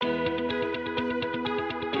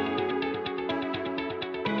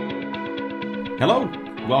Hello,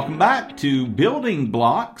 welcome back to Building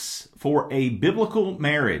Blocks for a Biblical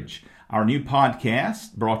Marriage, our new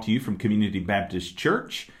podcast brought to you from Community Baptist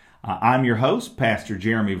Church. I'm your host, Pastor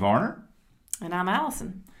Jeremy Varner. And I'm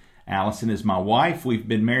Allison. Allison is my wife. We've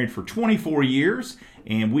been married for 24 years,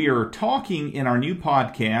 and we are talking in our new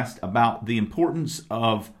podcast about the importance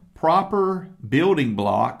of proper building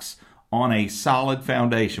blocks on a solid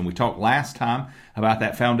foundation. We talked last time about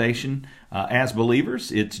that foundation as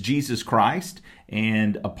believers. It's Jesus Christ,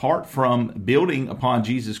 and apart from building upon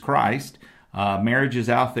Jesus Christ, marriages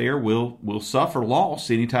out there will suffer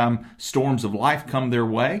loss anytime storms of life come their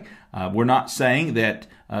way. We're not saying that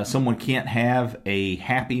someone can't have a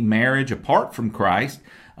happy marriage apart from Christ,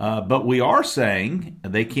 but we are saying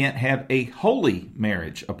they can't have a holy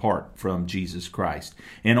marriage apart from Jesus Christ.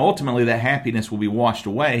 And ultimately that happiness will be washed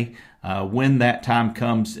away when that time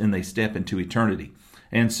comes and they step into eternity.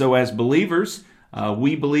 And so as believers,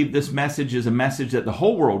 we believe this message is a message that the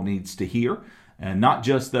whole world needs to hear, and not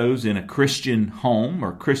just those in a Christian home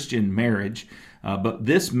or Christian marriage, but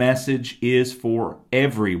this message is for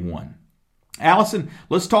everyone. Allison,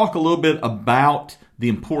 let's talk a little bit about the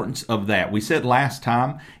importance of that. We said last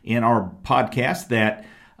time in our podcast that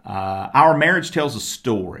our marriage tells a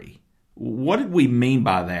story. What did we mean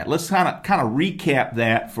by that? Let's kind of recap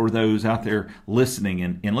that for those out there listening,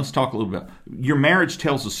 and let's talk a little bit. Your marriage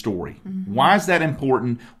tells a story. Mm-hmm. Why is that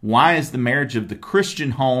important? Why is the marriage of the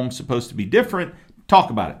Christian home supposed to be different?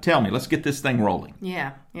 Talk about it. Tell me. Let's get this thing rolling.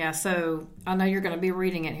 Yeah. So I know you're going to be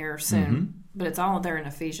reading it here soon, mm-hmm. but it's all there in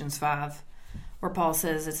Ephesians 5, where Paul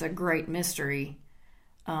says it's a great mystery.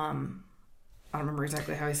 I don't remember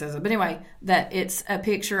exactly how he says it, but anyway, that it's a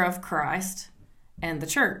picture of Christ and the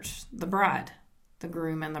church, the bride, the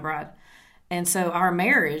groom and the bride. And so our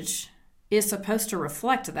marriage is supposed to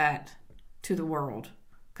reflect that to the world,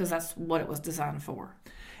 because that's what it was designed for.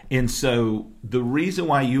 And so the reason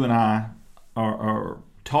why you and I are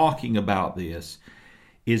talking about this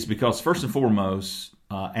is because, first and foremost,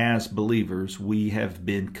 as believers, we have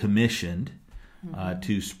been commissioned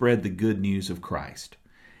to spread the good news of Christ.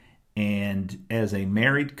 And as a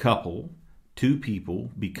married couple, two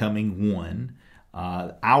people becoming one,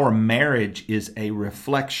 our marriage is a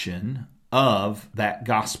reflection of that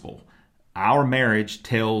gospel. Our marriage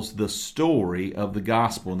tells the story of the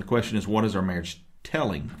gospel. And the question is, what is our marriage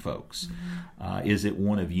telling folks? Mm-hmm. Is it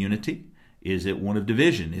one of unity? Is it one of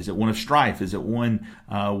division? Is it one of strife? Is it one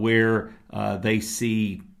where they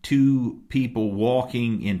see two people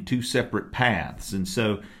walking in two separate paths? And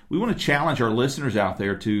so we want to challenge our listeners out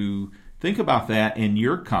there to think about that in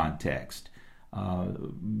your context.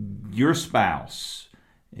 Your spouse,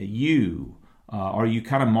 you, are you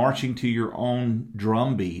kind of marching to your own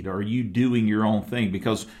drumbeat? Are you doing your own thing?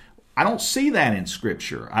 Because I don't see that in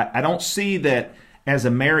Scripture. I don't see that as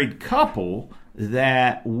a married couple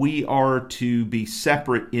that we are to be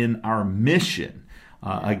separate in our mission.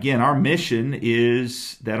 Again, our mission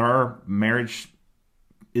is that our marriage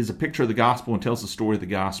is a picture of the gospel and tells the story of the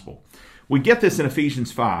gospel. We get this in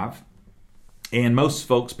Ephesians 5. And most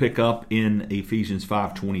folks pick up in Ephesians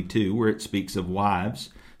 5:22, where it speaks of wives,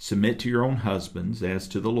 submit to your own husbands as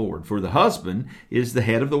to the Lord. For the husband is the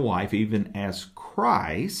head of the wife, even as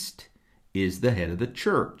Christ is the head of the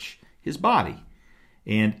church, his body,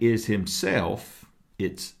 and is himself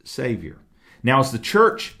its Savior. Now, as the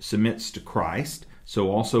church submits to Christ, so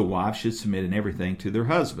also wives should submit in everything to their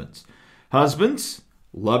husbands. Husbands,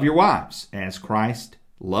 love your wives, as Christ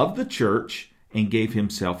loved the church and gave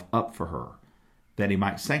himself up for her, that he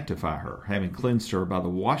might sanctify her, having cleansed her by the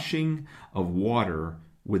washing of water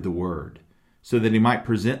with the word, so that he might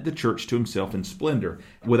present the church to himself in splendor,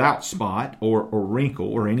 without spot or wrinkle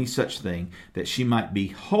or any such thing, that she might be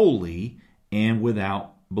holy and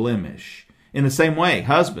without blemish. In the same way,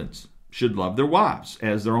 husbands should love their wives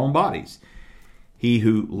as their own bodies. He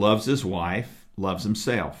who loves his wife loves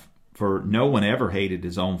himself. For no one ever hated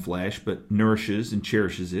his own flesh, but nourishes and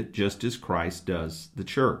cherishes it, just as Christ does the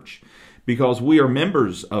church, because we are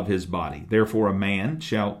members of his body. Therefore a man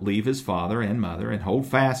shall leave his father and mother and hold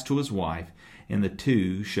fast to his wife, and the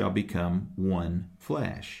two shall become one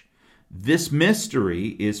flesh. This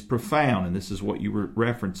mystery is profound, and this is what you were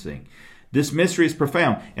referencing. This mystery is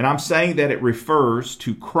profound, and I'm saying that it refers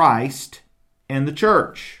to Christ and the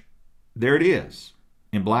church. There it is,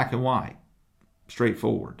 in black and white,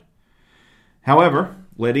 straightforward. However,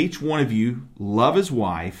 let each one of you love his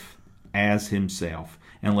wife as himself,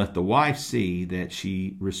 and let the wife see that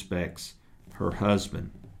she respects her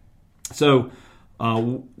husband. So,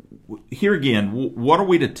 here again, what are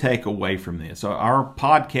we to take away from this? Our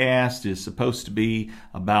podcast is supposed to be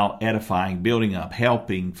about edifying, building up,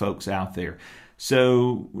 helping folks out there.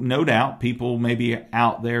 So no doubt people may be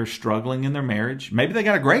out there struggling in their marriage. Maybe they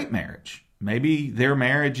got a great marriage. Maybe their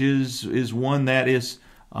marriage is one that is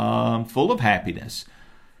full of happiness.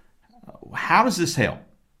 How does this help?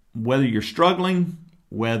 Whether you're struggling,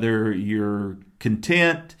 whether you're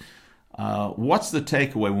content, what's the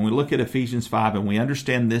takeaway when we look at Ephesians 5 and we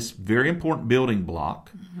understand this very important building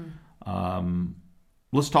block?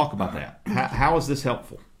 Let's talk about that. How is this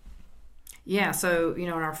helpful? Yeah, so, in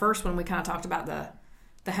our first one, we kind of talked about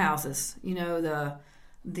the houses, the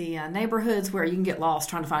neighborhoods where you can get lost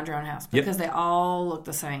trying to find your own house because they all look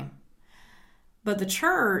the same. But the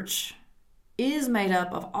church is made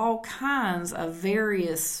up of all kinds of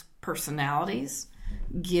various personalities,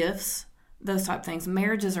 gifts, those type of things.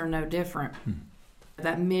 Marriages are no different.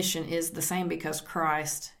 That mission is the same because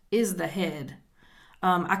Christ is the head.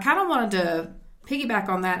 I kind of wanted to piggyback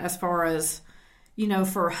on that as far as,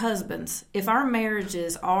 for husbands, if our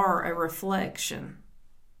marriages are a reflection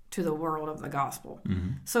to the world of the gospel.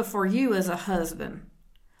 So for you as a husband,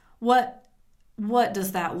 what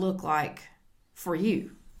does that look like for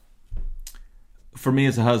you? For me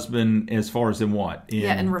as a husband, as far as in what?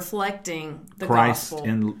 In reflecting the Christ gospel.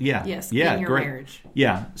 And in your great. marriage.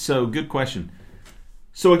 Yeah, so good question.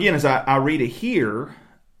 So again, as I read it here,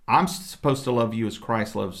 I'm supposed to love you as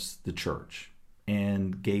Christ loves the church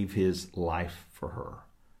and gave his life for her.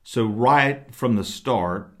 So right from the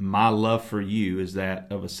start, my love for you is that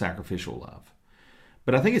of a sacrificial love.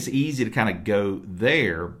 But I think it's easy to kind of go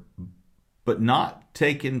there, but not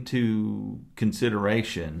take into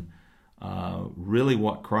consideration really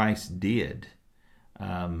what Christ did.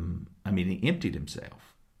 He emptied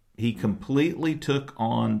himself. He completely took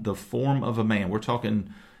on the form of a man. We're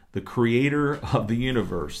talking the creator of the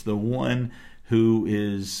universe, the one who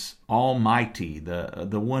is almighty,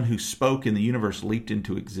 the one who spoke and the universe leaped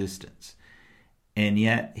into existence. And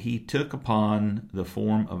yet he took upon the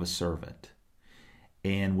form of a servant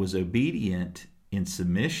and was obedient in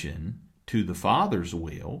submission to the Father's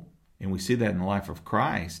will. And we see that in the life of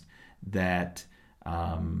Christ, that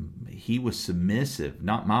he was submissive.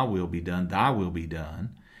 Not my will be done, thy will be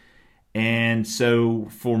done. And so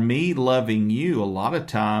for me, loving you, a lot of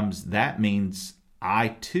times that means I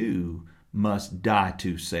too must die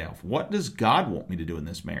to self. What does God want me to do in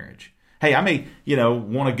this marriage? Hey, I may,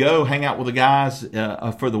 want to go hang out with the guys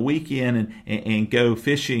for the weekend and go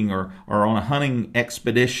fishing or on a hunting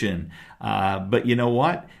expedition. But you know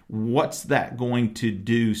what? What's that going to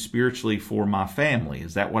do spiritually for my family?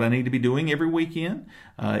 Is that what I need to be doing every weekend?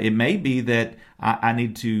 It may be that I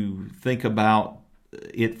need to think about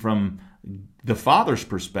it from the Father's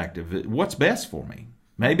perspective. What's best for me?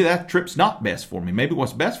 Maybe that trip's not best for me. Maybe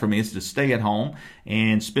what's best for me is to stay at home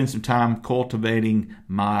and spend some time cultivating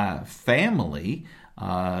my family,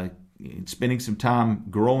 spending some time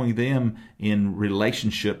growing them in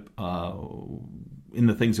relationship in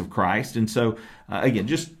the things of Christ. And so, again,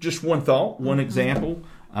 just one thought, one example.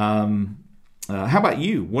 How about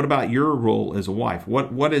you? What about your role as a wife?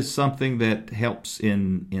 What is something that helps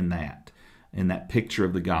in that picture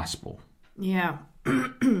of the gospel? Yeah.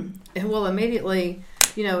 Well, immediately,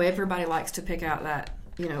 everybody likes to pick out that,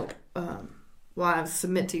 wives,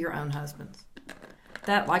 submit to your own husbands.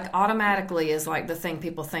 That automatically is the thing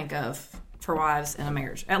people think of for wives in a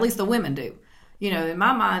marriage. At least the women do. In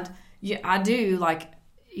my mind, I do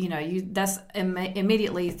that's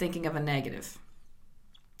immediately thinking of a negative.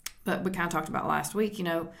 But we kind of talked about last week,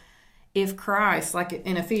 if Christ,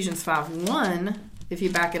 in Ephesians 5:1, if you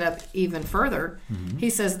back it up even further, he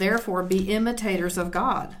says, therefore, be imitators of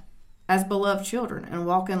God as beloved children and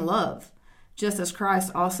walk in love, just as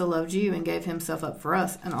Christ also loved you and gave himself up for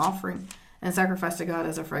us, an offering and sacrifice to God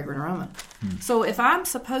as a fragrant aroma. So if I'm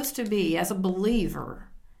supposed to be, as a believer,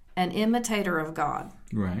 an imitator of God,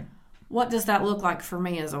 right? What does that look like for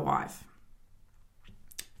me as a wife?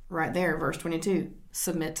 Right there, verse 22,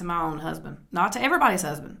 submit to my own husband. Not to everybody's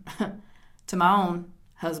husband, to my own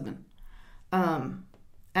husband.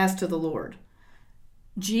 As to the Lord.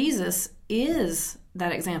 Jesus is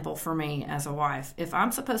that example for me as a wife. If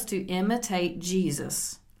I'm supposed to imitate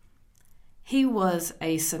Jesus, he was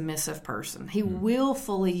a submissive person. He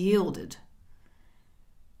willfully yielded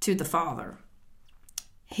to the Father.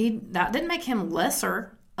 That didn't make him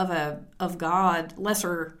lesser of God,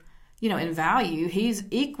 lesser, in value. He's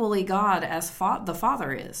equally God as the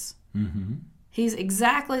Father is. Mm-hmm. He's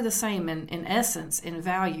exactly the same in essence, in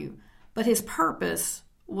value, but his purpose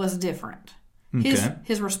was different. Okay.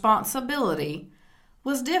 His responsibility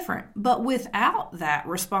was different. But without that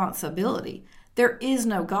responsibility, there is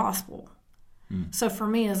no gospel. So for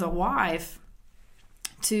me as a wife,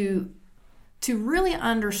 to really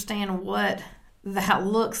understand what that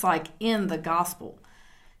looks like in the gospel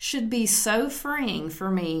should be so freeing for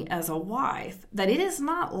me as a wife that it is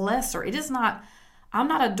not lesser. It is not, I'm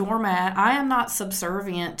not a doormat. I am not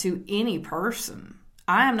subservient to any person.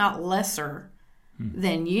 I am not lesser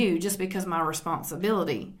than you just because my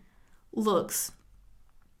responsibility looks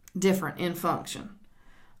different in function.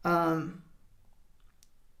 Let's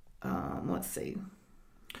see.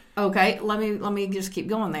 Okay, let me just keep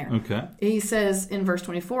going there. Okay. He says in verse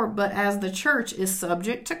 24, but as the church is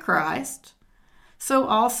subject to Christ, so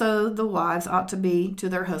also the wives ought to be to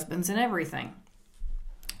their husbands in everything.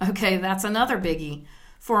 Okay, that's another biggie.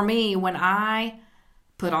 For me, when I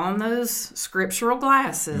put on those scriptural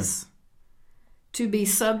glasses to be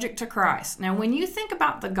subject to Christ. Now, when you think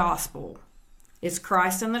about the gospel, it's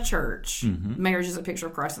Christ and the church. Marriage is a picture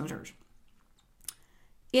of Christ and the church.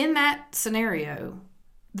 In that scenario,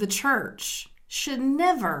 the church should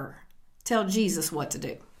never tell Jesus what to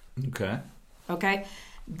do. Okay?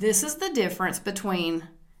 This is the difference between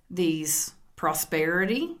these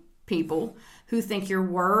prosperity people who think your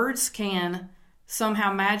words can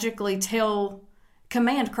somehow magically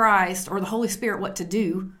command Christ or the Holy Spirit what to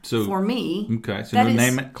do for me. Okay, so no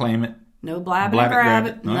name it, claim it. No blab it, grab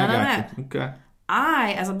it, none of that. Okay.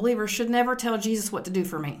 I, as a believer, should never tell Jesus what to do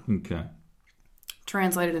for me. Okay.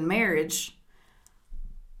 Translated in marriage,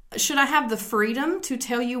 should I have the freedom to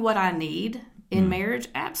tell you what I need in marriage?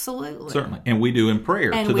 Absolutely. Certainly. And we do in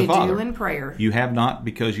prayer and to the Father. And we do in prayer. You have not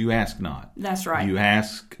because you ask not. That's right. You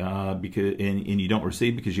ask because and you don't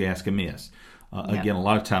receive because you ask amiss. Again, a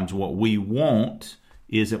lot of times what we want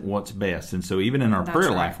isn't what's best. And so even in our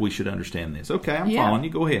prayer life, we should understand this. Okay, I'm following you.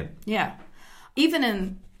 Go ahead. Yeah.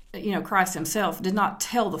 Even in, Christ himself did not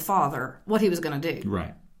tell the Father what he was going to do.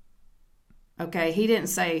 Right. Okay, he didn't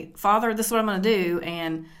say, Father, this is what I'm going to do,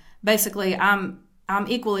 and basically I'm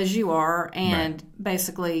equal as you are, and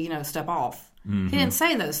basically, step off. He didn't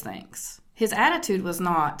say those things. His attitude was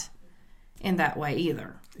not in that way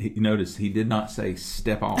either. Notice he did not say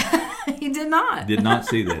step off. He did not. Did not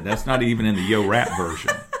see that. That's not even in the Yo Rap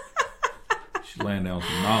version. She's laying down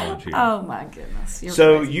some knowledge here. Oh my goodness.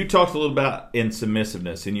 So crazy. You talked a little about in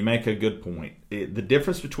submissiveness, and you make a good point. The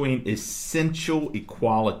difference between essential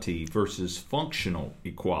equality versus functional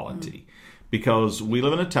equality. Because we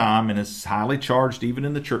live in a time, and it's highly charged even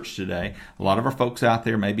in the church today. A lot of our folks out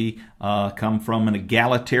there maybe come from an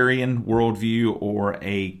egalitarian worldview or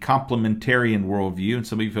a complementarian worldview. And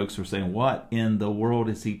some of you folks are saying, what in the world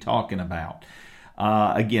is he talking about?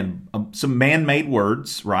 Again, some man-made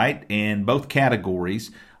words, right? And both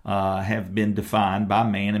categories have been defined by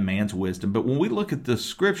man and man's wisdom. But when we look at the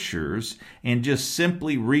Scriptures and just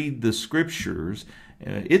simply read the Scriptures,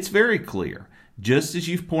 it's very clear. Just as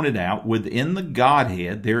you've pointed out, within the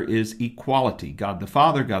Godhead, there is equality. God the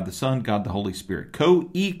Father, God the Son, God the Holy Spirit.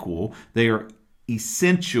 Co-equal, they are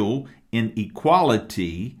essential in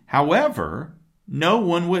equality. However, no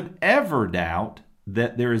one would ever doubt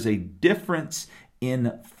that there is a difference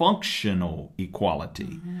in functional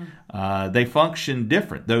equality. They function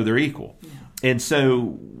different, though they're equal. Yeah. And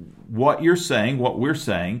so what you're saying, what we're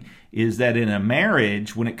saying, is that in a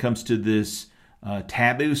marriage, when it comes to this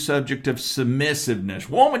taboo subject of submissiveness.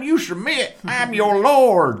 Woman, you submit. I'm your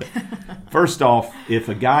Lord. First off, if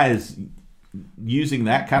a guy is using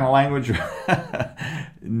that kind of language,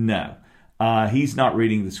 no. He's not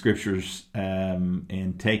reading the Scriptures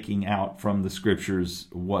and taking out from the Scriptures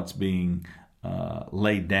what's being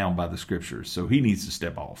laid down by the Scriptures. So he needs to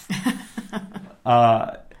step off.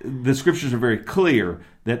 The Scriptures are very clear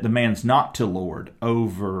that the man's not to lord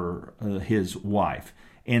over his wife.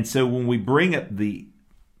 And so when we bring up the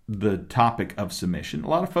topic of submission, a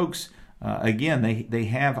lot of folks, again, they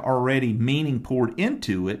have already meaning poured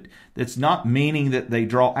into it that's not meaning that they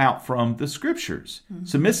draw out from the Scriptures.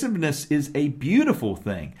 Submissiveness is a beautiful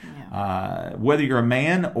thing. Yeah. Whether you're a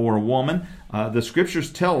man or a woman, the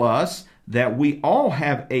Scriptures tell us that we all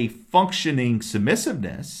have a functioning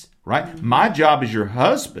submissiveness, right? My job as your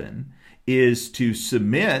husband is to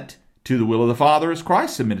submit to the will of the Father as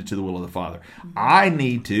Christ submitted to the will of the Father. I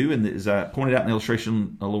need to, and as I pointed out in the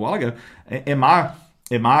illustration a little while ago, am I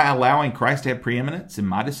allowing Christ to have preeminence in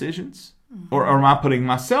my decisions? Or am I putting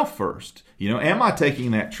myself first? Am I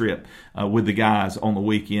taking that trip with the guys on the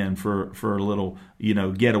weekend for a little,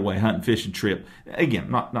 getaway hunting, fishing trip? Again,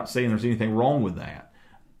 not saying there's anything wrong with that.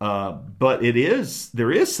 But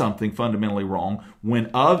there is something fundamentally wrong when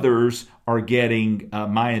others are getting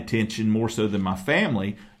my attention more so than my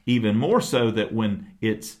family, even more so that when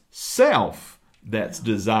it's self that's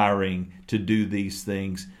desiring to do these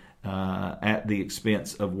things at the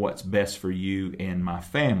expense of what's best for you and my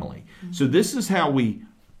family. So this is how we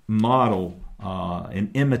model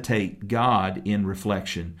and imitate God in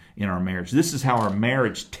reflection in our marriage. This is how our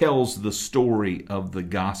marriage tells the story of the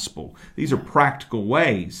gospel. These are practical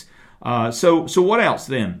ways. So what else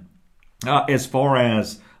then? As far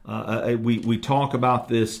as we talk about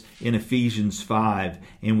this in Ephesians 5,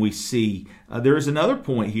 and we see there is another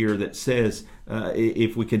point here that says,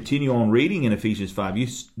 if we continue on reading in Ephesians 5,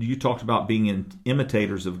 you talked about being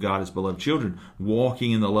imitators of God as beloved children,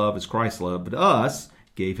 walking in the love as Christ loved us,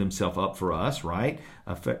 gave himself up for us, right?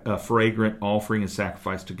 A fragrant offering and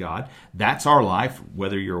sacrifice to God. That's our life,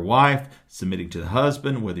 whether you're a wife, submitting to the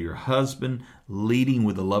husband, whether you're a husband, leading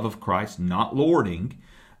with the love of Christ, not lording.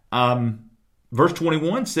 Verse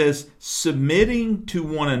 21 says, submitting to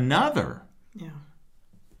one another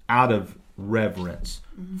out of reverence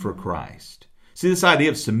for Christ. See, this idea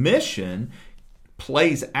of submission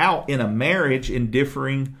plays out in a marriage in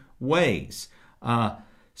differing ways.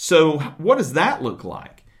 So what does that look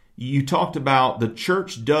like? You talked about the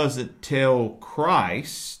church doesn't tell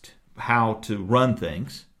Christ how to run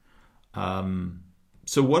things.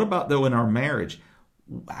 So what about, though, in our marriage?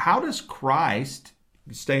 How does Christ,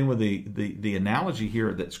 staying with the analogy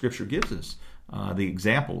here that Scripture gives us, the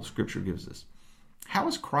example Scripture gives us, how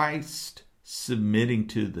is Christ submitting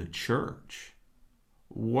to the church?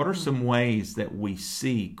 What are some ways that we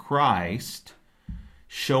see Christ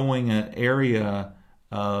showing an area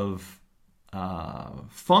of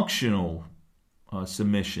functional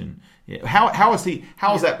submission? How is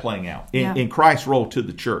that playing out in Christ's role to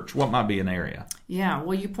the church? What might be an area? Yeah,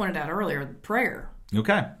 well, you pointed out earlier, prayer.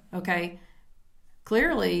 Okay.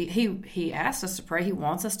 Clearly, he asked us to pray. He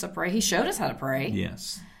wants us to pray. He showed us how to pray.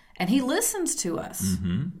 Yes. And he listens to us.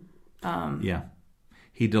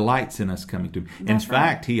 He delights in us coming to him. In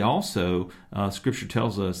fact, he also, Scripture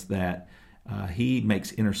tells us that he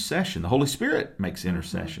makes intercession. The Holy Spirit makes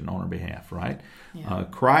intercession on our behalf, right? Yeah.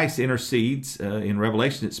 Christ intercedes. In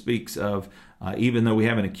Revelation, it speaks of, even though we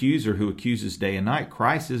have an accuser who accuses day and night,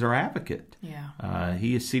 Christ is our advocate. Yeah.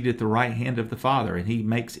 He is seated at the right hand of the Father, and he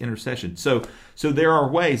makes intercession. So there are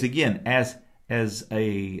ways, again, as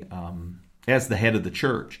the head of the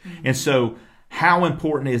church. And so how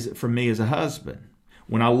important is it for me as a husband?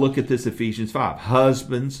 When I look at this Ephesians 5,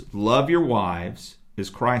 husbands, love your wives as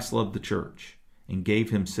Christ loved the church and gave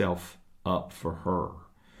himself up for her,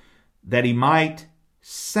 that he might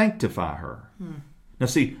sanctify her. Now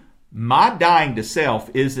see, my dying to self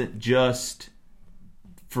isn't just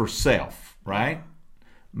for self, right?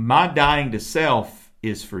 My dying to self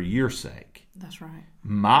is for your sake. That's right.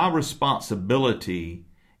 My responsibility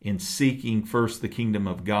in seeking first the kingdom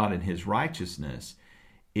of God and his righteousness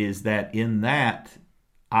is that in that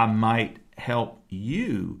I might help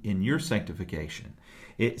you in your sanctification.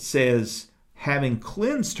 It says, having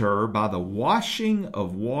cleansed her by the washing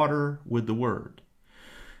of water with the word.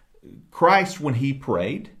 Christ, when he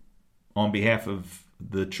prayed on behalf of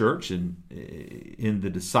the church and in the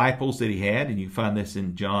disciples that he had, and you find this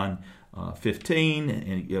in John 15,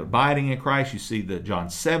 and abiding in Christ, you see the John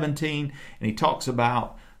 17, and he talks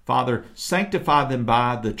about, Father, sanctify them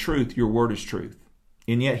by the truth, your word is truth.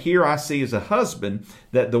 And yet here I see as a husband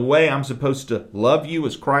that the way I'm supposed to love you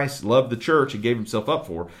as Christ loved the church and gave himself up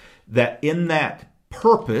for, that in that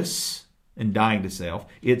purpose in dying to self,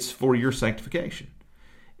 it's for your sanctification.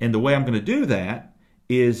 And the way I'm going to do that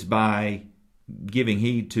is by giving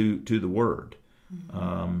heed to the word.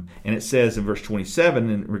 And it says in verse 27,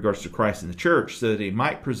 in regards to Christ and the church, so that he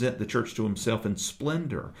might present the church to himself in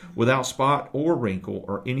splendor, without spot or wrinkle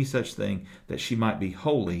or any such thing, that she might be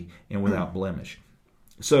holy and without blemish.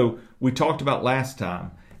 So we talked about last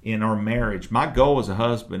time in our marriage, my goal as a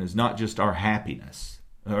husband is not just our happiness.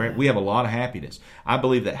 All right, we have a lot of happiness. I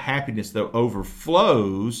believe that happiness, though,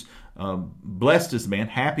 overflows. Blessed is the man,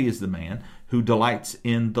 happy is the man who delights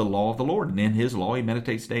in the law of the Lord, and in his law he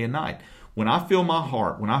meditates day and night. When I fill my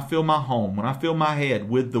heart, when I fill my home, when I fill my head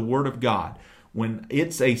with the Word of God, when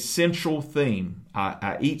it's a central theme,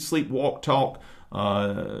 I eat, sleep, walk, talk,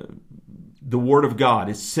 the Word of God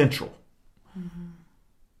is central.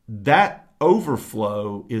 That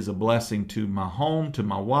overflow is a blessing to my home, to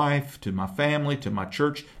my wife, to my family, to my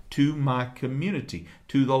church, to my community,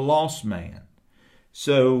 to the lost man.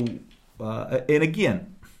 So, and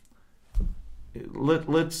again,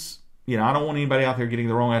 let's, I don't want anybody out there getting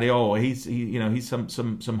the wrong idea. Oh, he's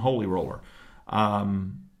some holy roller.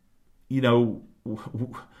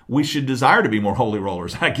 We should desire to be more holy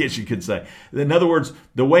rollers, I guess you could say. In other words,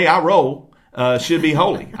 the way I roll should be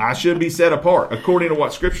holy. I should be set apart according to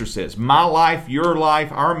what Scripture says. My life, your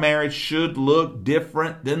life, our marriage should look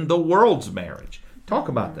different than the world's marriage. Talk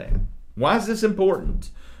about that. Why is this important?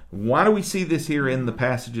 Why do we see this here in the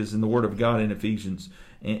passages in the Word of God in Ephesians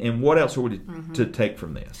And what else are we to take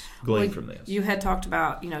from this, glean from this? You had talked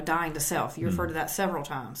about, dying to self. You referred to that several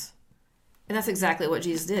times. And that's exactly what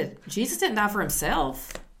Jesus did. Jesus didn't die for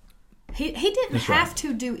himself. He didn't have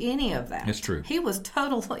to do any of that. That's true. He was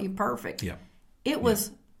totally perfect. Yeah. It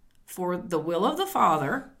was for the will of the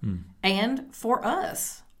Father and for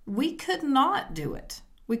us. We could not do it.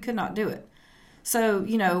 We could not do it. So,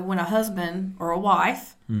 when a husband or a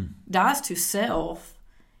wife dies to self,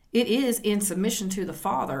 it is in submission to the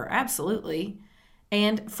Father, absolutely,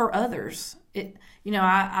 and for others.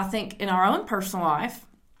 I think in our own personal life,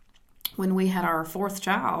 when we had our fourth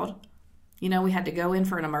child, we had to go in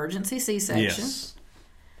for an emergency C-section. Yes.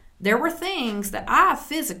 There were things that I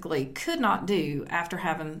physically could not do after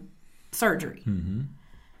having surgery. Mm-hmm.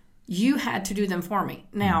 You had to do them for me.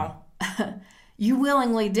 Now, you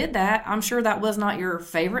willingly did that. I'm sure that was not your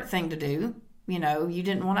favorite thing to do. You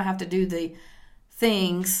didn't want to have to do the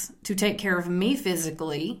things to take care of me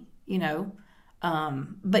physically,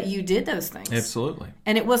 but you did those things. Absolutely.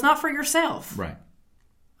 And it was not for yourself. Right.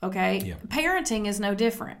 Okay? Yeah. Parenting is no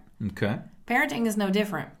different. Okay. Parenting is no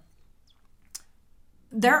different.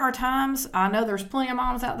 There are times, I know there's plenty of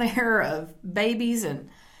moms out there of babies and,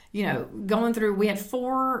 going through, we had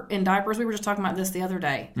 4 in diapers. We were just talking about this the other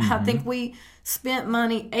day. Mm-hmm. I think we spent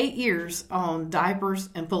money 8 years on diapers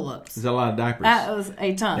and pull-ups. There's a lot of diapers. That was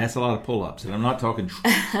a ton. That's a lot of pull-ups. And I'm not talking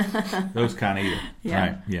those kind of either. Yeah.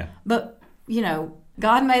 Right. Yeah. But,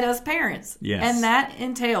 God made us parents. Yes. And that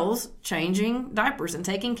entails changing diapers and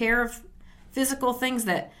taking care of physical things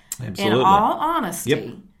that, Absolutely. in all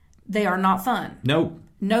honesty, they are not fun. No.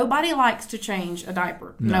 Nobody likes to change a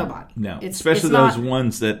diaper. No. Nobody. No. Especially those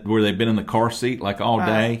ones where they've been in the car seat like all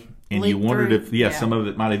day. And you wondered if, some of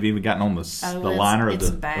it might have even gotten on the liner of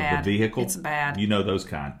the vehicle. It's bad. Those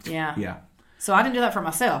kinds. Yeah. Yeah. So I didn't do that for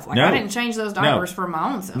myself. I didn't change those diapers for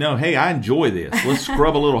my own self. No, hey, I enjoy this. Let's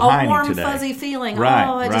scrub a little hiney warm, today. fuzzy feeling.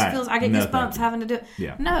 Right, it just feels, I get goosebumps having to do it.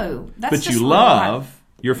 Yeah. No, that's just But you love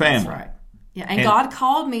your family. That's right. Yeah, and God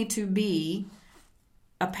called me to be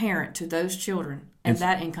a parent to those children. And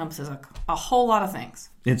that encompasses a whole lot of things.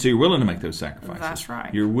 And so you're willing to make those sacrifices. That's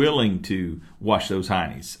right. You're willing to wash those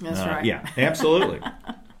heinies. That's right. Yeah, absolutely.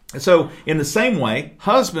 So in the same way,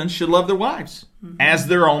 husbands should love their wives as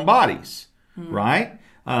their own bodies, right?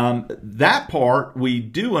 That part we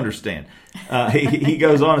do understand. He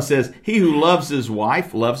goes on and says, he who loves his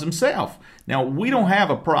wife loves himself. Now, we don't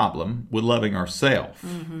have a problem with loving ourselves,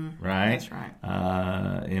 right? That's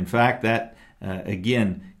right. In fact, that,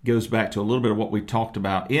 again, goes back to a little bit of what we talked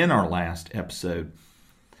about in our last episode.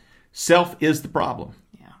 Self is the problem.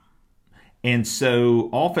 Yeah. And so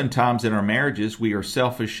oftentimes in our marriages, we are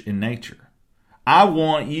selfish in nature. I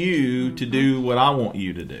want you to do what I want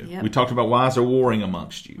you to do. Yep. We talked about wives are warring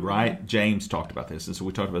amongst you, right? James talked about this. And so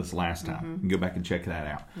we talked about this last time. You can go back and check that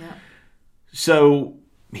out. Yep. So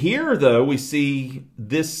here, though, we see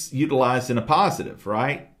this utilized in a positive,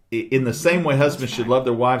 right? In the same way, husbands should love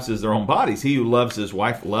their wives as their own bodies. He who loves his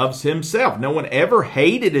wife loves himself. No one ever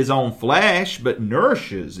hated his own flesh, but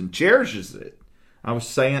nourishes and cherishes it. I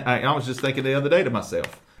was just thinking the other day to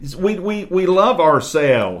myself. We love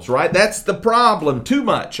ourselves, right? That's the problem too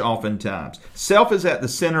much oftentimes. Self is at the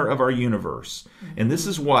center of our universe. And this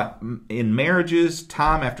is what, in marriages,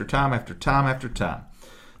 time after time after time after time,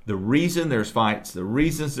 the reason there's fights, the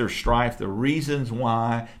reasons there's strife, the reasons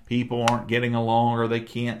why people aren't getting along or they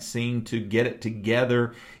can't seem to get it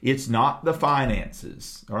together, it's not the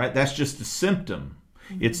finances, all right? That's just a symptom.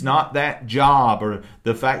 It's not that job or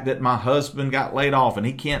the fact that my husband got laid off and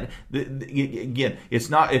he can't, again, it's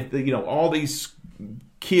not, all these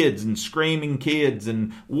kids and screaming kids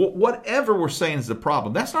and whatever we're saying is the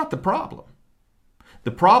problem. That's not the problem. The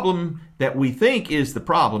problem that we think is the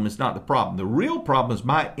problem is not the problem. The real problem is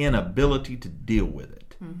my inability to deal with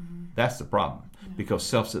it. That's the problem because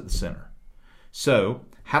self's at the center. So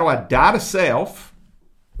how do I die to self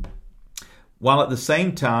while at the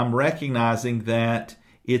same time recognizing that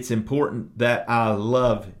it's important that I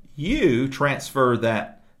love you, transfer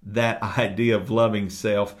that idea of loving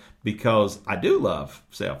self because I do love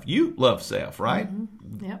self. You love self, right?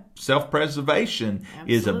 Yep. Self-preservation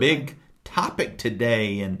is a big topic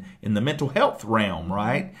today in the mental health realm,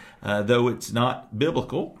 right? Though it's not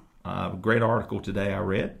biblical. A great article today I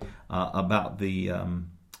read about the,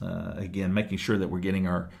 again, making sure that we're getting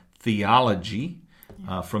our theology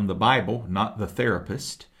from the Bible, not the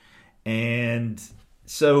therapist. And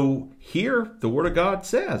so here the Word of God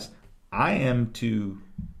says, I am to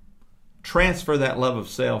transfer that love of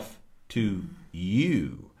self to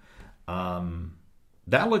you.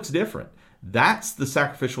 That looks different. That's the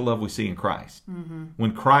sacrificial love we see in Christ.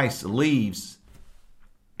 When Christ leaves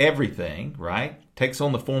everything, right? Takes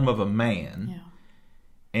on the form of a man. Yeah.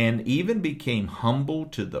 And even became humble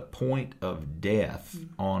to the point of death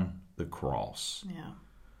on the cross. Yeah.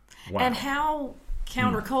 Wow. And how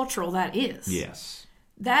countercultural that is. Yes.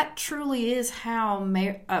 That truly is how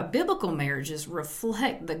biblical marriages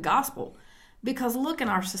reflect the gospel. Because look in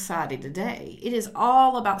our society today, it is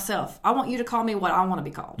all about self. I want you to call me what I want to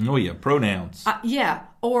be called. Oh, yeah, pronouns. Yeah,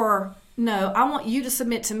 or no, I want you to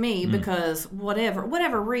submit to me because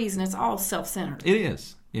whatever reason, it's all self-centered. It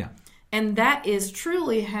is, yeah. And that is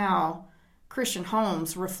truly how Christian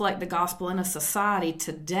homes reflect the gospel in a society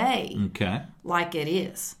today, Okay. like it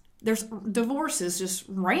is. There's divorce is just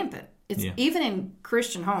rampant. It's even in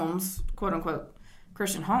Christian homes, quote unquote,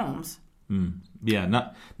 Christian homes. Yeah,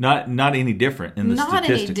 not any different in the statistics. Not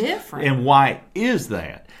any different. And why is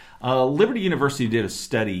that? Liberty University did a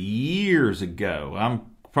study years ago. I'm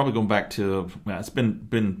probably going back to it's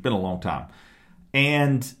been a long time.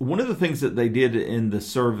 And one of the things that they did in the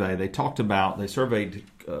survey, they surveyed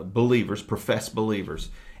believers, professed believers,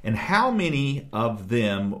 and how many of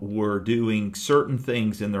them were doing certain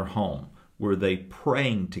things in their home. Were they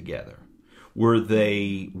praying together? Were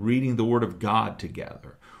they reading the Word of God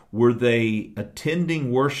together? Were they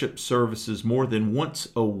attending worship services more than once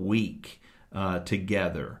a week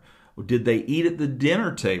together? Did they eat at the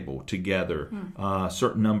dinner table together a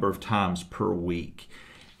certain number of times per week?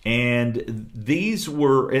 And these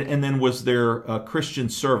were, and then was there a Christian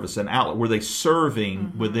service, an outlet? Were they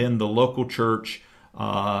serving within the local church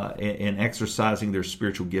and exercising their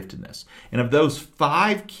spiritual giftedness? And of those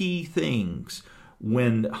 5 key things,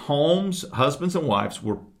 when husbands and wives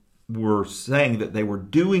were saying that they were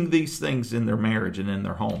doing these things in their marriage and in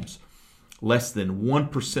their homes, less than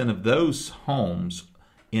 1% of those homes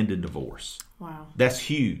end in divorce. Wow. That's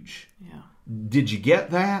huge. Yeah. Did you get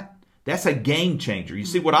that? That's a game changer. You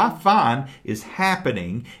see, what I find is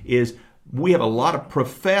happening is we have a lot of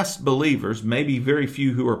professed believers, maybe very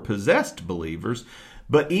few who are possessed believers,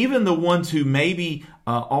 but even the ones who maybe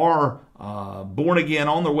are born again,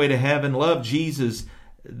 on their way to heaven, love Jesus,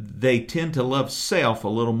 they tend to love self a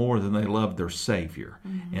little more than they love their Savior.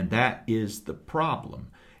 And that is the problem.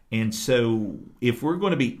 And so if we're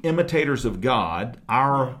going to be imitators of God,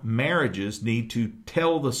 our marriages need to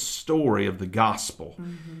tell the story of the gospel.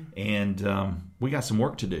 And we got some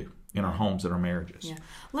work to do in our homes and our marriages.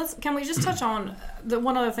 Yeah. Can we just touch on the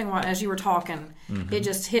one other thing as you were talking? It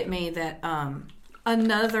just hit me that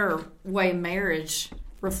another way marriage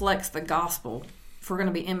reflects the gospel, if we're going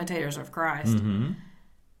to be imitators of Christ,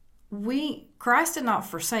 Christ did not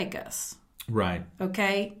forsake us. Right.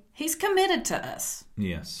 Okay? He's committed to us.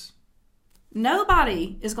 Yes.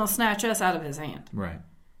 Nobody is going to snatch us out of his hand. Right.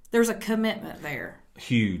 There's a commitment there.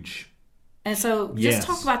 Huge. And so just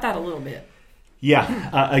talk about that a little bit.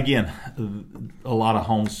 Yeah. Again, a lot of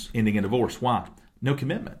homes ending in divorce. Why? No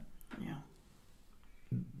commitment. Yeah.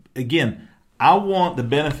 Again, I want the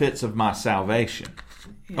benefits of my salvation.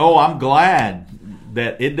 Yeah. Oh, I'm glad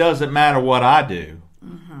that it doesn't matter what I do.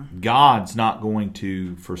 God's not going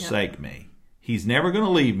to forsake me. He's never going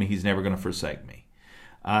to leave me. He's never going to forsake me.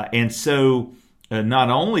 And so not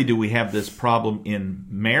only do we have this problem in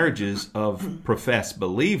marriages of professed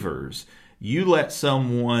believers, you let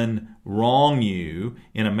someone wrong you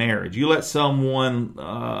in a marriage. You let someone,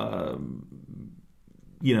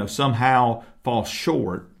 somehow fall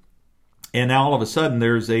short. And now all of a sudden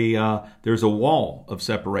there's a wall of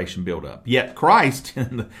separation built up. Yet Christ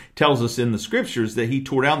tells us in the Scriptures that He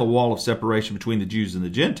tore down the wall of separation between the Jews and the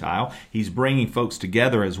Gentile. He's bringing folks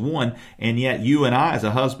together as one. And yet you and I, as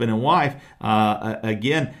a husband and wife,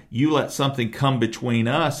 again, you let something come between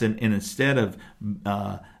us, and instead of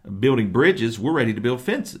building bridges, we're ready to build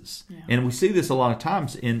fences. Yeah. And we see this a lot of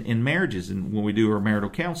times in marriages and when we do our marital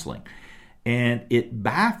counseling. And it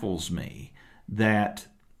baffles me that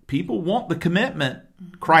people want the commitment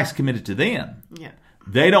Christ committed to them. Yeah.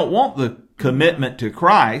 They don't want the commitment to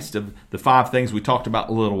Christ of the 5 things we talked about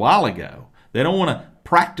a little while ago. They don't want to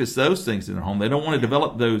practice those things in their home. They don't want to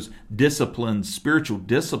develop those disciplines, spiritual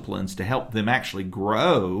disciplines, to help them actually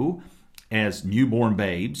grow as newborn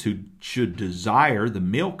babes who should desire the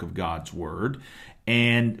milk of God's Word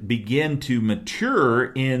and begin to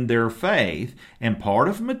mature in their faith. And part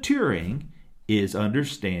of maturing is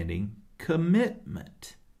understanding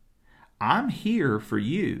commitment. I'm here for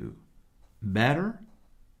you, better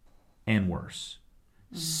and worse,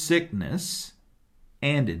 sickness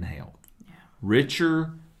and in health,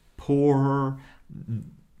 richer, poorer.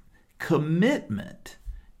 Commitment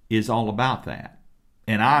is all about that.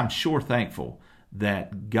 And I'm sure thankful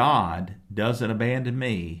that God doesn't abandon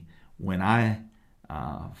me when I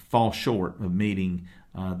fall short of meeting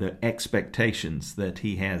the expectations that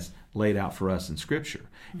He has laid out for us in Scripture.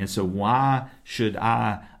 And so why should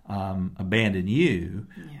I abandon you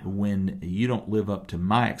when you don't live up to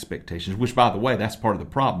my expectations? Which, by the way, that's part of the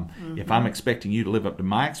problem. If I'm expecting you to live up to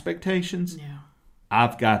my expectations,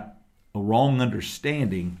 I've got a wrong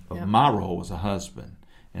understanding of my role as a husband.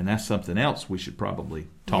 And that's something else we should probably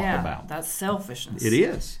talk about. That's selfishness. It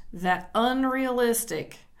is. That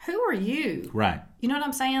unrealistic. Who are you? Right. You know what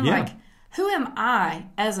I'm saying? Yeah. Like, who am I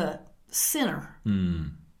as a sinner?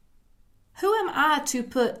 Who am I to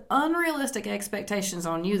put unrealistic expectations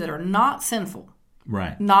on you that are not sinful?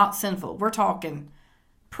 Right. Not sinful. We're talking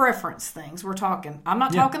preference things. We're talking, I'm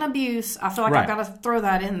not talking abuse. I feel like I've got to throw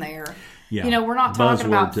that in there. Yeah. You know, we're not talking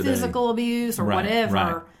about today. physical abuse or whatever.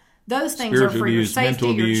 Right. Those things Spiritual are for abuse, your safety,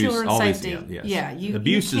 mental your abuse, children's all safety. these, yes. You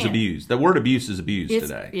abuse is can't. abuse. The word abuse is abused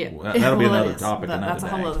today. Yeah. That'll be another it is. topic another That's day.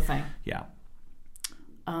 a whole other thing. Yeah.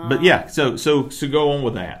 But yeah, so go on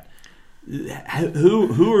with that.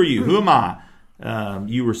 Who are you? Who am I?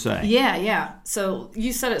 You were saying. Yeah. So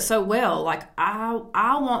you said it so well. Like,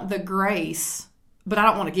 I want the grace, but I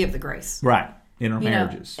don't want to give the grace. Right. In our You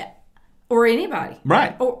marriages. know, or anybody.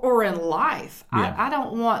 Right. Or in life. Yeah. I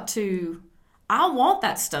don't want to. I want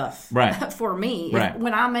that stuff Right. for me. Right.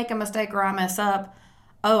 When I make a mistake or I mess up,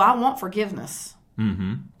 I want forgiveness.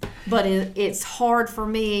 Mm-hmm. But it's hard for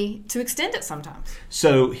me to extend it sometimes.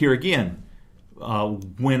 So here again,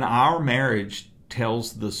 when our marriage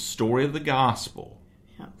tells the story of the gospel,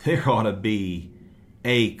 there ought to be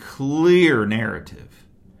a clear narrative,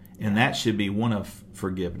 and that should be one of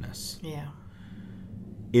forgiveness. Yeah.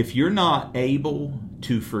 If you're not able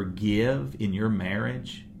to forgive in your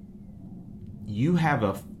marriage, you have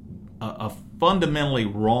a fundamentally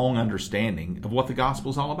wrong understanding of what the gospel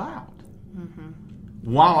is all about. Mm-hmm.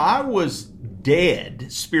 While I was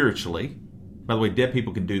dead spiritually, by the way, dead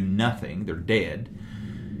people can do nothing, they're dead.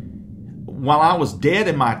 While I was dead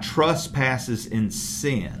in my trespasses and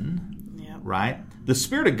sin, right, the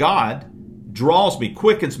Spirit of God draws me,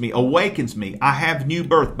 quickens me, awakens me. I have new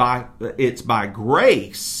birth. It's by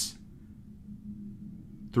grace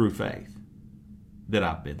through faith that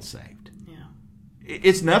I've been saved.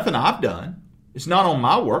 It's nothing I've done. It's not on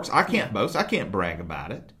my works. I can't boast. I can't brag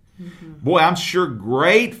about it. Mm-hmm. Boy, I'm sure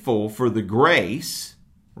grateful for the grace,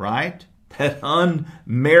 right? That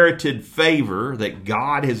unmerited favor that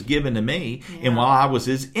God has given to me. Yeah. And while I was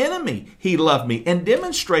His enemy, He loved me and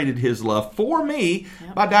demonstrated His love for me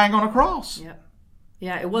by dying on a cross. Yep.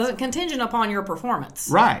 Yeah, it wasn't contingent upon your performance.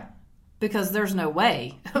 Right. Because there's no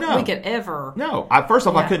way we could ever. No. First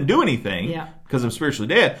off, I couldn't do anything because I'm spiritually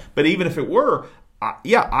dead. But even if it were,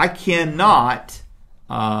 I cannot,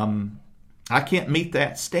 I can't meet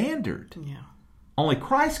that standard. Yeah. Only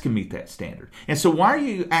Christ can meet that standard. And so why are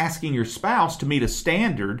you asking your spouse to meet a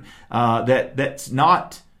standard that's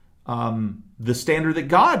not the standard that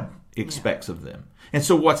God expects of them? And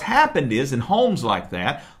so what's happened is, in homes like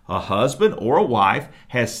that, a husband or a wife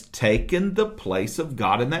has taken the place of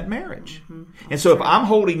God in that marriage. Mm-hmm. And so if I'm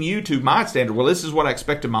holding you to my standard, well, this is what I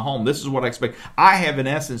expect in my home, this is what I expect, I have in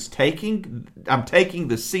essence I'm taking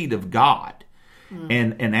the seat of God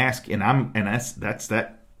and asking, and that's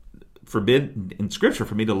that forbid in Scripture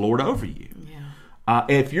for me to lord over you. Yeah.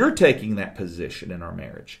 If you're taking that position in our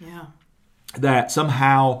marriage, that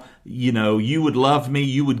somehow, you would love me,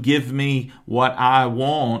 you would give me what I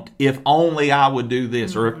want if only I would do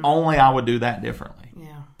this or if only I would do that differently.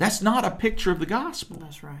 Yeah. That's not a picture of the gospel.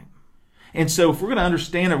 That's right. And so if we're going to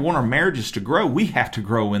understand and want our marriages to grow, we have to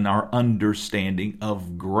grow in our understanding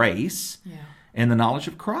of grace and the knowledge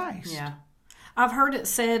of Christ. Yeah. I've heard it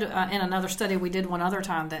said in another study we did one other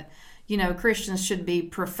time that, Christians should be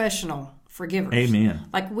professional forgivers. Amen.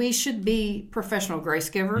 Like, we should be professional grace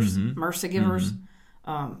givers, mercy givers,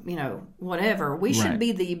 whatever. We should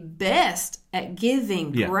be the best at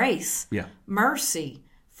giving grace, mercy,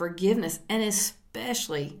 forgiveness, and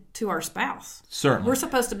especially to our spouse. Certainly. We're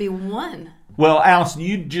supposed to be one. Well, Allison,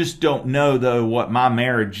 you just don't know, though, what my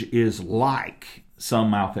marriage is like,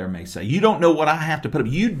 some out there may say. You don't know what I have to put up.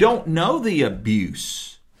 You don't know the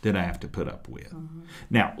abuse that I have to put up with. Mm-hmm.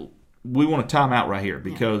 Now, we want to time out right here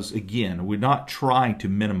because, again, we're not trying to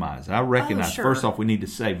minimize. I recognize, first off, we need to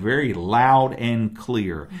say very loud and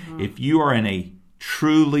clear, if you are in a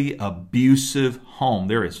truly abusive home,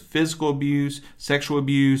 there is physical abuse, sexual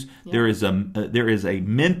abuse, there is a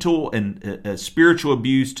mental and a spiritual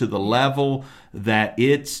abuse to the level that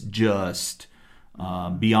it's just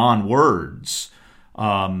beyond words.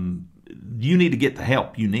 You need to get the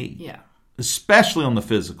help you need. Yeah. Especially on the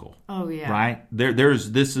physical. Oh yeah. Right? There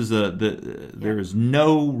is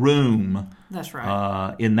no room. That's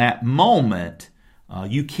right. In that moment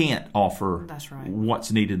you can't offer That's right.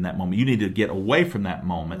 what's needed in that moment. You need to get away from that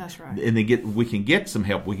moment. That's right. And then we can get some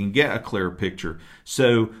help. We can get a clearer picture.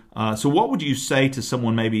 So what would you say to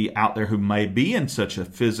someone maybe out there who may be in such a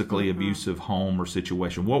physically abusive home or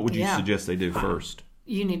situation? What would you suggest they do first?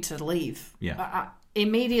 You need to leave. Yeah.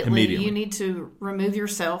 Immediately, you need to remove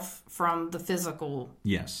yourself from the physical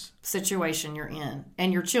Yes. situation you're in.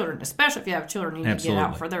 And your children, especially if you have children, you need to get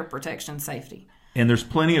out for their protection and safety. And there's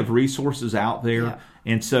plenty of resources out there. Yeah.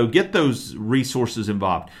 And so get those resources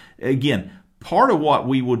involved. Again, part of what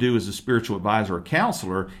we will do as a spiritual advisor or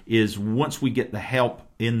counselor is once we get the help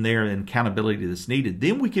in there and accountability that's needed,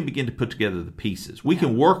 then we can begin to put together the pieces. We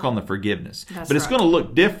can work on the forgiveness. But it's going to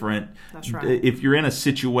look different if you're in a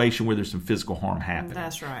situation where there's some physical harm happening.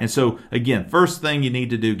 That's right. And so, again, first thing you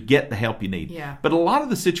need to do, get the help you need. Yeah. But a lot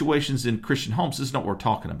of the situations in Christian homes, this is not what we're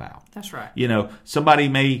talking about. That's right. You know, somebody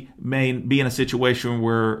may be in a situation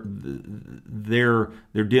where they're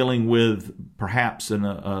dealing with perhaps an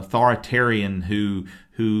authoritarian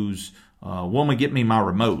who's woman, get me my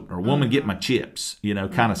remote, or woman, get my chips,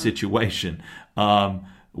 kind of situation.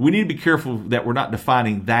 We need to be careful that we're not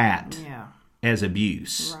defining that as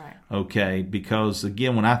abuse. Right. Okay, because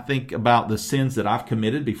again, when I think about the sins that I've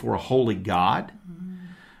committed before a holy God,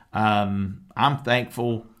 I'm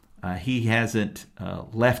thankful He hasn't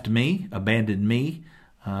left me, abandoned me,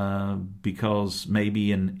 because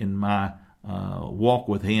maybe in my walk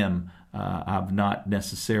with Him, I've not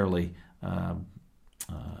necessarily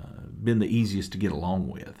been the easiest to get along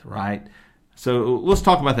with, right? So let's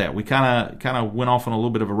talk about that. We kind of went off on a little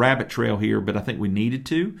bit of a rabbit trail here, but I think we needed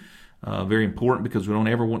to. Very important, because we don't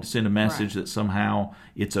ever want to send a message that somehow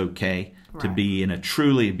it's okay to be in a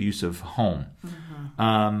truly abusive home.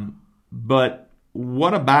 But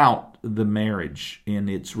what about the marriage in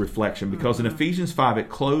its reflection? Because in Ephesians 5, it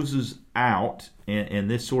closes out, and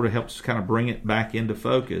this sort of helps kind of bring it back into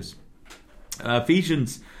focus.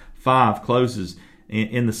 Ephesians 5 closes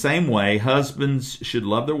in the same way, husbands should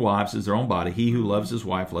love their wives as their own body. He who loves his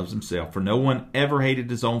wife loves himself. For no one ever hated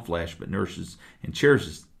his own flesh, but nourishes and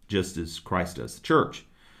cherishes just as Christ does the church.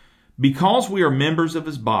 Because we are members of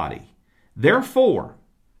his body, therefore,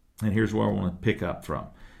 and here's where I want to pick up from.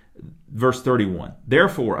 Verse 31,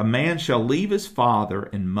 therefore a man shall leave his father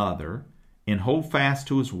and mother and hold fast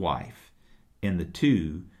to his wife, and the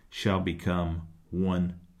two shall become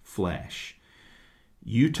one flesh.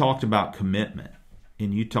 You talked about commitment,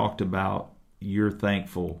 and you talked about you're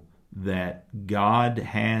thankful that God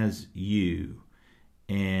has you,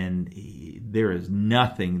 and there is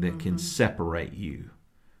nothing that can separate you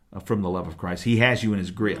from the love of Christ. He has you in his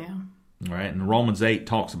grip. Yeah. Right? And Romans 8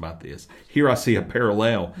 talks about this. Here I see a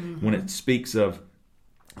parallel when it speaks of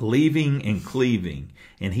leaving and cleaving,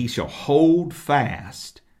 and he shall hold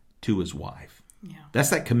fast to his wife. Yeah. That's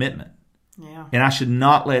that commitment. Yeah. And I should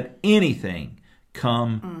not let anything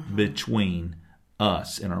come between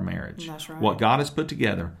us in our marriage. That's right. What God has put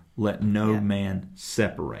together, let no man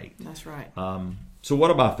separate. That's right. So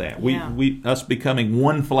what about that? We us becoming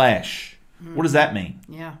one flesh. What does that mean?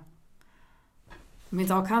 Yeah. It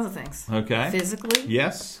means all kinds of things. Okay. Physically.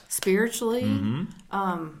 Yes. Spiritually.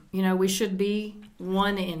 We should be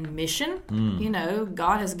one in mission.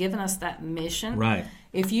 God has given us that mission. Right.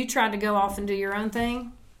 If you tried to go off and do your own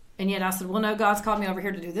thing, and yet I said, well, no, God's called me over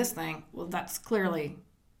here to do this thing. Well, that's clearly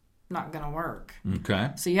not going to work.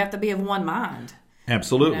 Okay. So you have to be of one mind.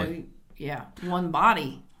 Absolutely. One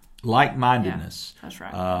body. Like-mindedness. Yeah, that's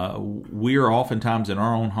right. We are oftentimes in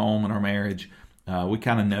our own home, in our marriage, we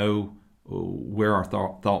kind of know where our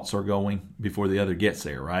thoughts are going before the other gets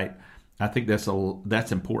there, right? I think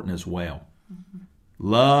that's important as well.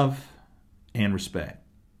 Love and respect.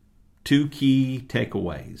 Two key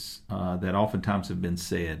takeaways that oftentimes have been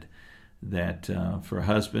said, that for a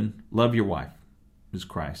husband, love your wife as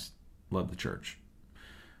Christ loved the church.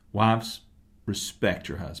 Wives, respect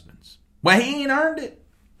your husbands. Well, he ain't earned it.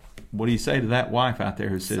 What do you say to that wife out there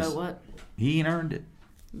who says, so what? He ain't earned it?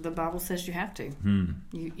 The Bible says you have to.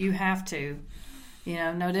 You have to.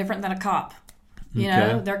 No different than a cop.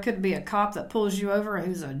 There could be a cop that pulls you over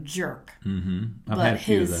who's a jerk. I've had a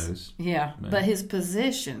few of those. Yeah, but his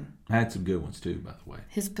position. I had some good ones too, by the way.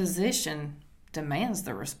 His position demands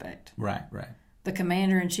the respect. Right. The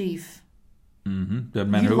commander-in-chief. Doesn't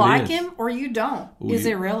matter you who like it is. him or you don't. Is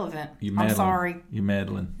irrelevant. I'm sorry. You're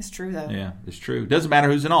meddling. It's true, though. Yeah, it's true. Doesn't matter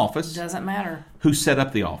who's in office. Doesn't matter. Who set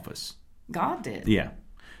up the office? God did. Yeah.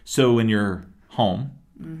 So in your home,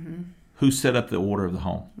 who set up the order of the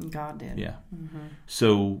home? God did. Yeah.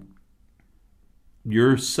 So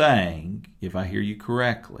you're saying, if I hear you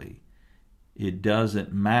correctly, it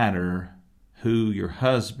doesn't matter who your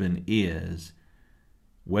husband is,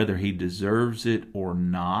 whether he deserves it or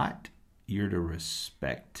not. You're to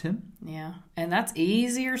respect him. Yeah, and that's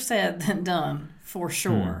easier said than done, for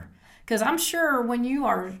sure. Because I'm sure when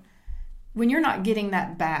you're not getting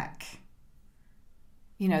that back,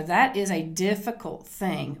 that is a difficult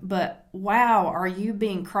thing. But wow, are you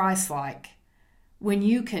being Christ-like when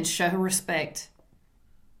you can show respect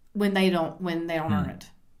when they don't earn it?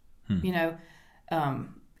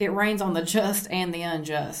 It rains on the just and the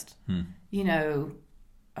unjust.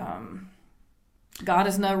 God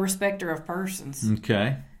is no respecter of persons.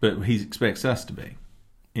 Okay, but he expects us to be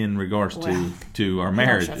in regards to our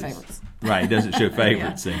marriages. He don't show favorites. Right, he doesn't show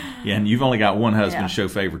favorites. And you've only got one husband to show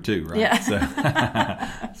favor to, right?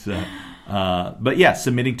 Yeah. But yeah,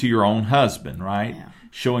 submitting to your own husband, right? Yeah.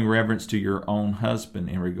 Showing reverence to your own husband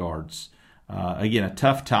in regards. Again, a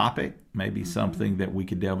tough topic, maybe something that we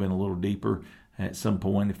could delve in a little deeper at some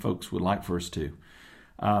point if folks would like for us to.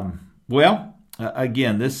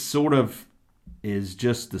 Again, this sort of is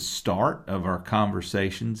just the start of our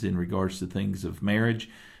conversations in regards to things of marriage.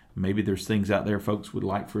 Maybe there's things out there folks would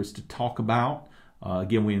like for us to talk about.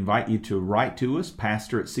 Again, we invite you to write to us,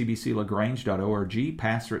 pastor@cbclagrange.org,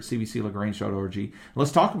 pastor@cbclagrange.org.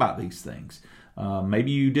 Let's talk about these things. Maybe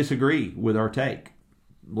you disagree with our take.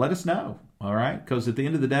 Let us know, all right? Because at the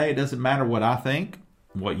end of the day, it doesn't matter what I think,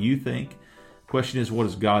 what you think. The question is, what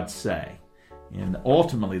does God say? And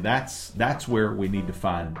ultimately, that's where we need to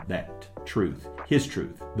find that truth, His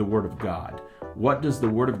truth, the Word of God. What does the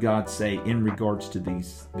Word of God say in regards to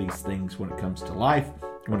these things when it comes to life,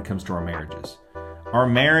 when it comes to our marriages? Our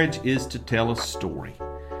marriage is to tell a story.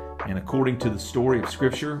 And according to the story of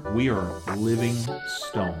Scripture, we are living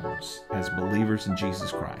stones as believers in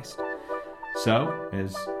Jesus Christ. So,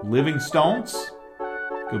 as living stones,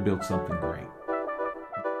 go build something great.